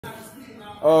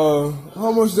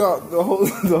How much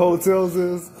the hotels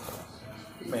is?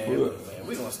 Man, look, man,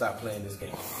 we gonna stop playing this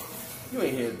game. You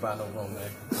ain't here to buy no room,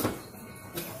 man.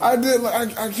 I did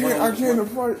like I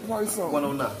can't price something.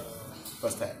 109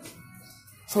 plus tax.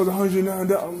 So the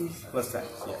 $109 plus tax,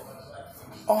 yeah.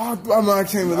 Oh, I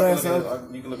came with last time.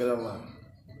 You can look at it online.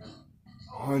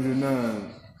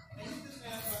 109.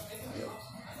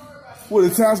 Well, the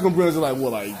tax gonna bring us to like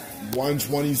what, like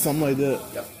 120, something like that.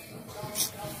 Yep.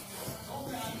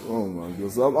 Oh my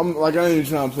goodness! I'm like I ain't even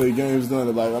trying to play games. None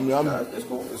of like it's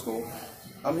cool. It's cool.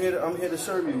 I'm here to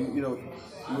serve you. You know,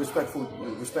 respectful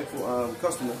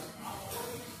customer.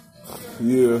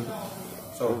 Yeah.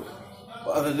 So,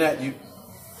 but other than that,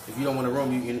 if you don't want to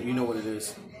roam, you know what it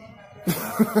is.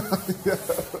 Yeah.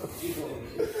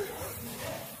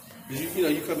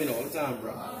 You come in all the time,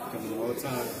 bro. You come in all the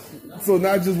time. So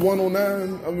not just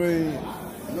 109. I mean,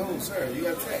 no, sir. You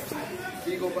got tax.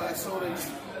 You go buy a soda,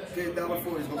 pay $1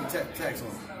 for it. It's gonna be tax on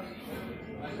it.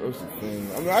 That's the thing.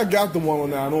 I mean, I got the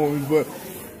 109 on me, but. All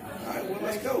right, well,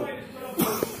 let's go.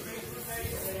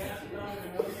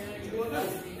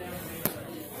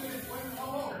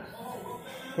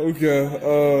 Okay.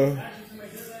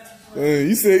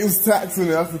 You said it was taxing.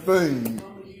 That's the thing.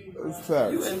 It's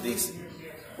tax. You in DC,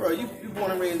 bro? You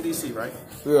born and raised in DC, right?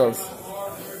 Yes.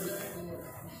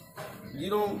 You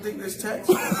don't think there's tax?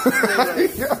 Yes.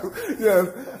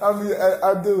 I mean,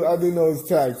 I do know it's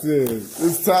tax. Yeah,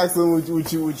 it's taxing what you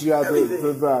have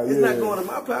to buy. It's not going in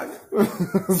my pocket.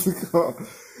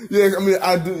 Yeah, I mean,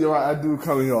 I do. You're right. I do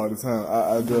come here all the time.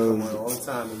 I do. Come all the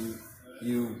time, and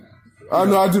you I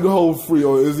know I do the whole free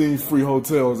or is any free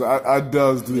hotels. I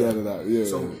does do that a lot. Yeah.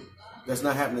 So that's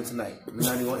not happening tonight. We're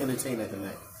not even gonna entertain that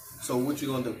tonight. So what you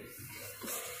gonna do?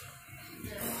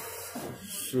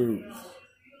 Shoot.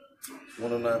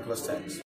 109 plus tax.